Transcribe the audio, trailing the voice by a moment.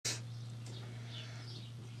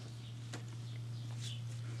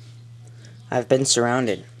I've been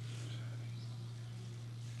surrounded.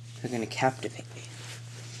 They're gonna captivate me.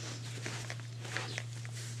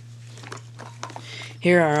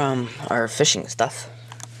 Here are our fishing stuff.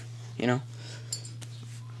 You know,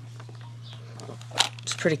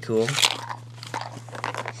 it's pretty cool.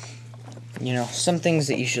 You know, some things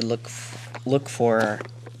that you should look for are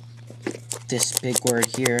this big word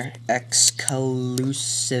here,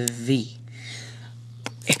 exclusive.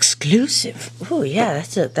 Exclusive. Oh yeah,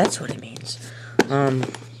 that's what it means.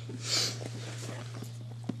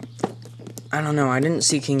 I don't know. I didn't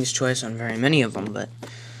see King's Choice on very many of them, but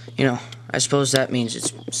you know, I suppose that means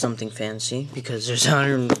it's something fancy because there's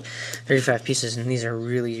 135 pieces, and these are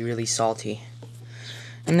really, really salty.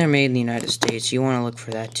 And they're made in the United States. You want to look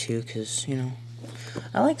for that too, because you know,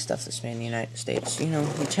 I like stuff that's made in the United States. You know,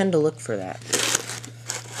 you tend to look for that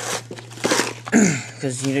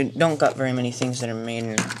because you don't got very many things that are made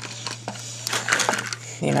in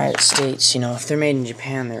the United States. You know, if they're made in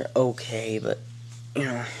Japan, they're okay, but you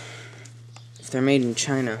know, if they're made in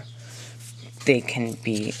China, they can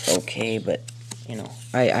be okay. But you know,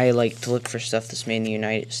 I like to look for stuff that's made in the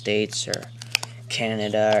United States or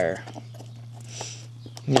Canada or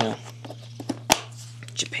you know,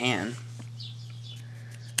 Japan.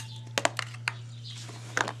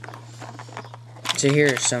 So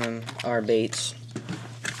here are some of our baits.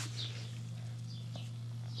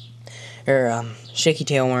 They're shaky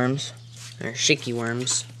tail worms, or shaky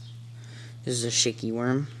worms. This is a shaky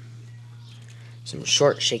worm. Some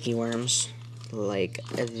short shaky worms, like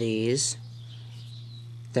these.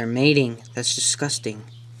 They're mating. That's disgusting.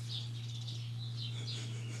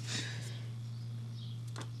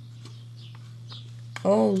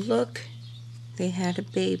 Oh, look. They had a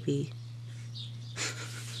baby.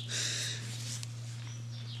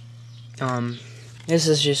 This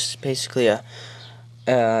is just basically a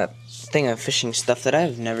thing of fishing stuff that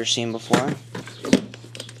I've never seen before.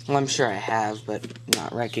 Well, I'm sure I have, but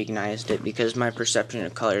not recognized it because my perception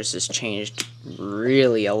of colors has changed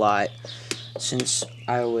really a lot since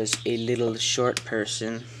I was a little short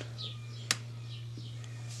person.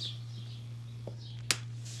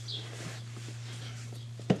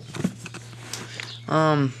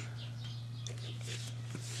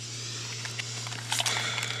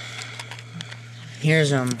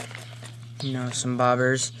 Here's you know, some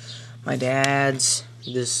bobbers. My dad's.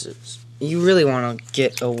 This is, you really want to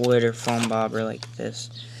get a wood or foam bobber like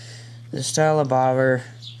this. This style of bobber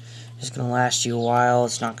is going to last you a while.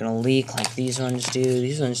 It's not going to leak like these ones do.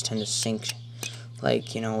 These ones tend to sink,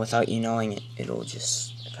 like, you know, without you knowing it. It'll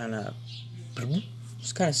just kind of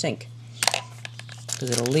sink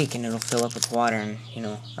because it'll leak and it'll fill up with water, and you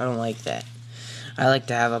know, I don't like that. I like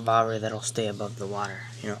to have a bobber that'll stay above the water,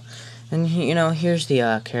 you know. And you know, here's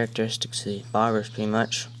the characteristics of these bobbers pretty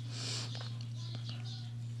much.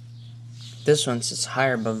 This one sits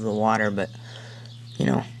higher above the water, but you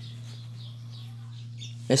know,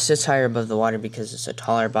 it sits higher above the water because it's a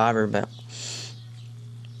taller bobber, but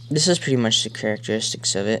this is pretty much the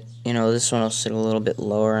characteristics of it. You know, this one will sit a little bit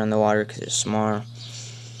lower on the water because it's smaller.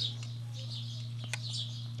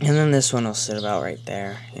 And then this one will sit about right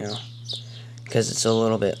there, you know, because it's a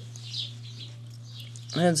little bit,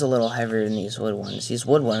 it's a little heavier than these wood ones. These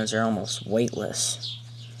wood ones are almost weightless,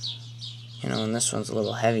 you know, and this one's a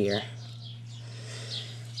little heavier,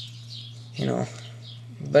 you know,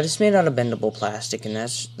 but it's made out of bendable plastic, and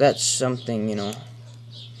that's something, you know,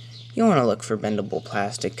 you want to look for bendable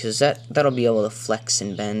plastic, because that'll be able to flex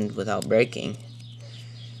and bend without breaking.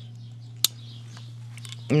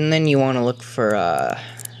 And then you want to look for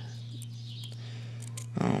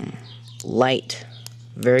light,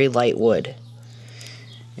 very light wood.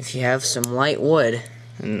 If you have some light wood,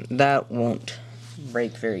 and that won't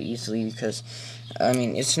break very easily because, I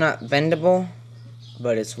mean, it's not bendable,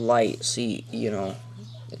 but it's light, so you know,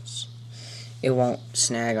 it won't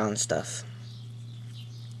snag on stuff.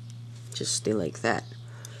 Just stay like that.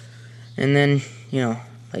 And then, you know,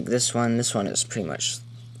 like this one is pretty much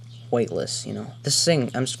weightless, you know. This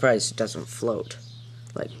thing, I'm surprised it doesn't float.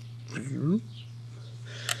 Like,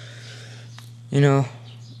 you know,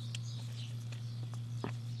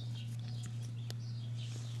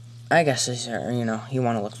 I guess these are, you know, you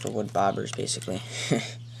want to look for wood bobbers, basically.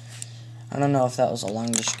 I don't know if that was a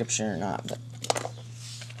long description or not, but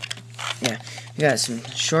yeah, we got some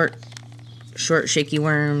short shaky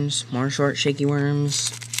worms, more short shaky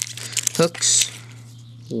worms, hooks,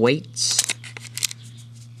 weights,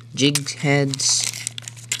 jig heads,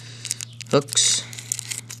 hooks,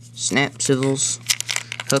 snap swivels,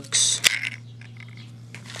 hooks,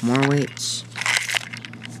 more weights,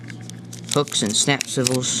 hooks and snap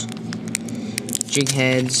swivels, jig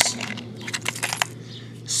heads,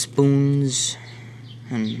 spoons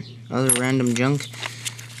and other random junk.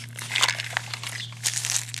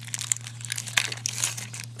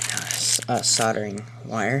 Soldering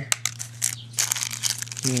wire.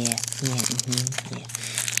 Yeah.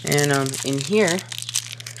 And in here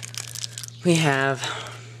we have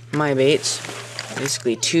my baits,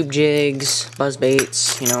 basically tube jigs, buzz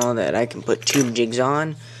baits, you know, that I can put tube jigs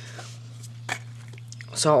on.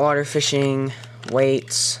 Saltwater fishing,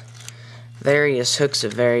 weights, various hooks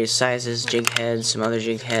of various sizes, jig heads, some other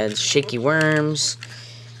jig heads, shaky worms.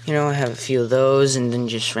 You know, I have a few of those, and then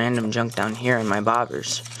just random junk down here in my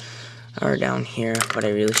bobbers. Or down here, but I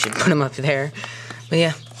really should put them up there. But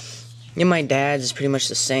yeah, my dad's is pretty much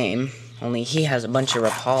the same, only he has a bunch of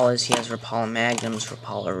Rapalas. He has Rapala Magnums,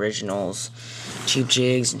 Rapala Originals, cheap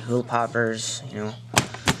jigs, and hula poppers, you know.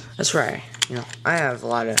 That's right, you know, I have a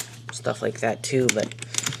lot of stuff like that too, but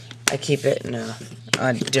I keep it in a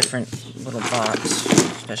different little box,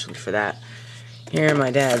 especially for that. Here are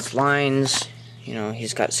my dad's lines. You know,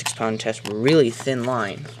 he's got 6-pound test, really thin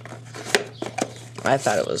line. I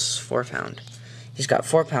thought it was 4-pound. He's got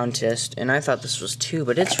 4-pound test, and I thought this was 2,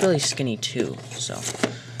 but it's really skinny too, so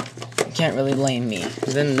you can't really blame me.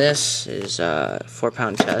 Then this is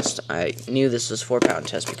 4-pound test. I knew this was 4-pound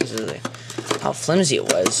test because of how flimsy it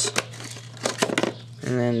was.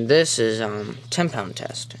 And then this is 10-pound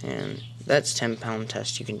test, and that's 10-pound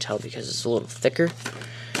test. You can tell because it's a little thicker,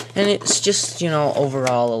 and it's just, you know,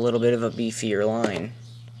 overall a little bit of a beefier line.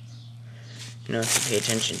 You know, if you pay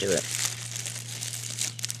attention to it.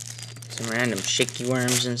 Some random shaky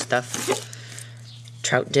worms and stuff.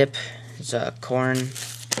 Trout dip. It's corn.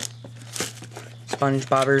 Sponge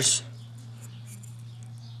bobbers.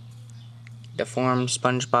 Deformed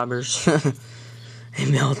sponge bobbers. They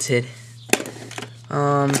melted.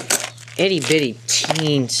 Itty bitty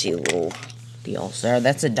teensy little deals there.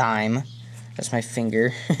 That's a dime. That's my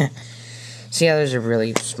finger. See how those are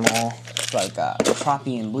really small. It's like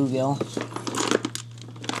crappie and bluegill.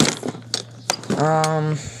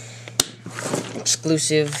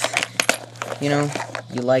 Exclusive, you know,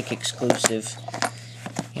 you like exclusive,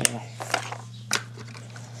 you know.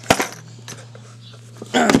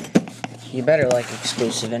 You better like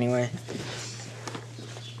exclusive anyway.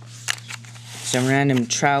 Some random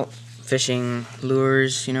trout fishing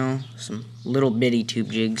lures, you know, some little bitty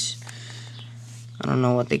tube jigs. I don't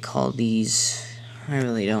know what they call these. I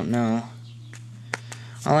really don't know.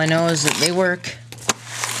 All I know is that they work.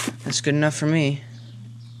 That's good enough for me.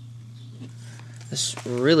 This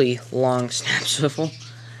really long snap swivel.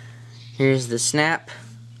 Here's the snap.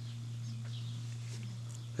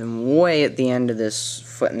 Then way at the end of this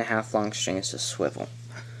 1.5 long string is a swivel.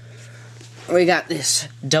 We got this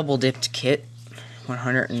double dipped kit,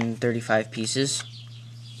 135 pieces.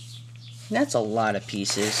 That's a lot of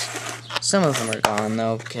pieces. Some of them are gone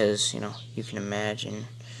though, because, you know, you can imagine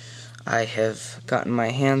I have gotten my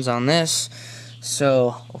hands on this,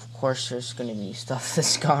 so of course there's going to be stuff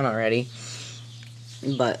that's gone already.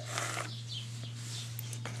 But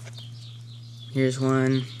here's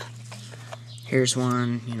one,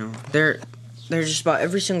 you know, they're just about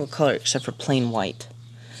every single color except for plain white.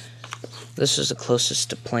 This is the closest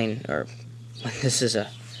to plain, or this is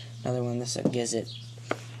another one. This is a Gizit.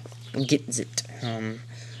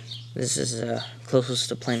 This is closest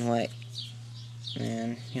to plain white,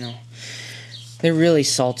 and you know, they're really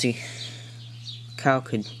salty. Cow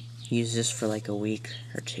could use this for like a week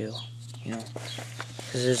or two, you know,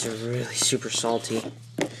 because those are really super salty.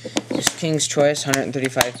 Just King's Choice,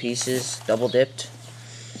 135 pieces, double dipped.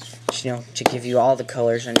 Just, you know, to give you all the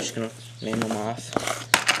colors, I'm just gonna name them off.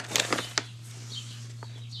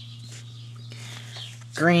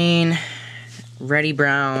 Green, reddy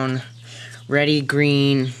brown, reddy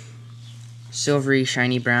green, silvery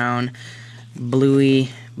shiny brown, bluey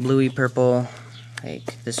purple,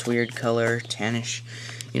 like this weird color, tannish,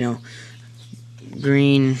 you know,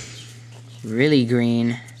 green, really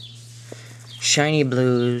green, shiny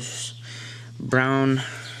blues, brown,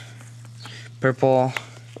 purple,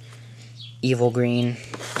 evil green,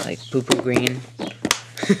 like poo-poo green.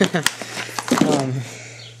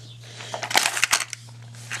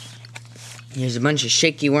 Here's a bunch of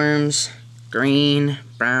shaky worms, green,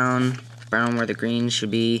 brown where the green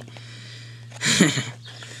should be,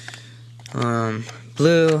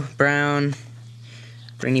 blue, brown,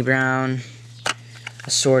 rainy brown,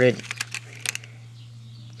 assorted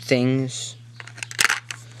things.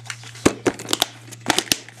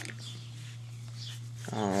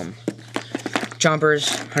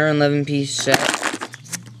 Chompers, 111 piece set,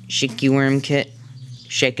 shaky worm kit,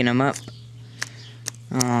 shaking them up.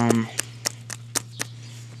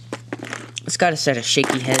 It's got a set of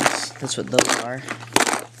shaky heads, that's what those are.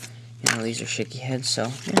 these are shaky heads,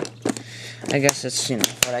 so yeah. I guess that's,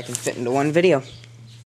 what I can fit into one video.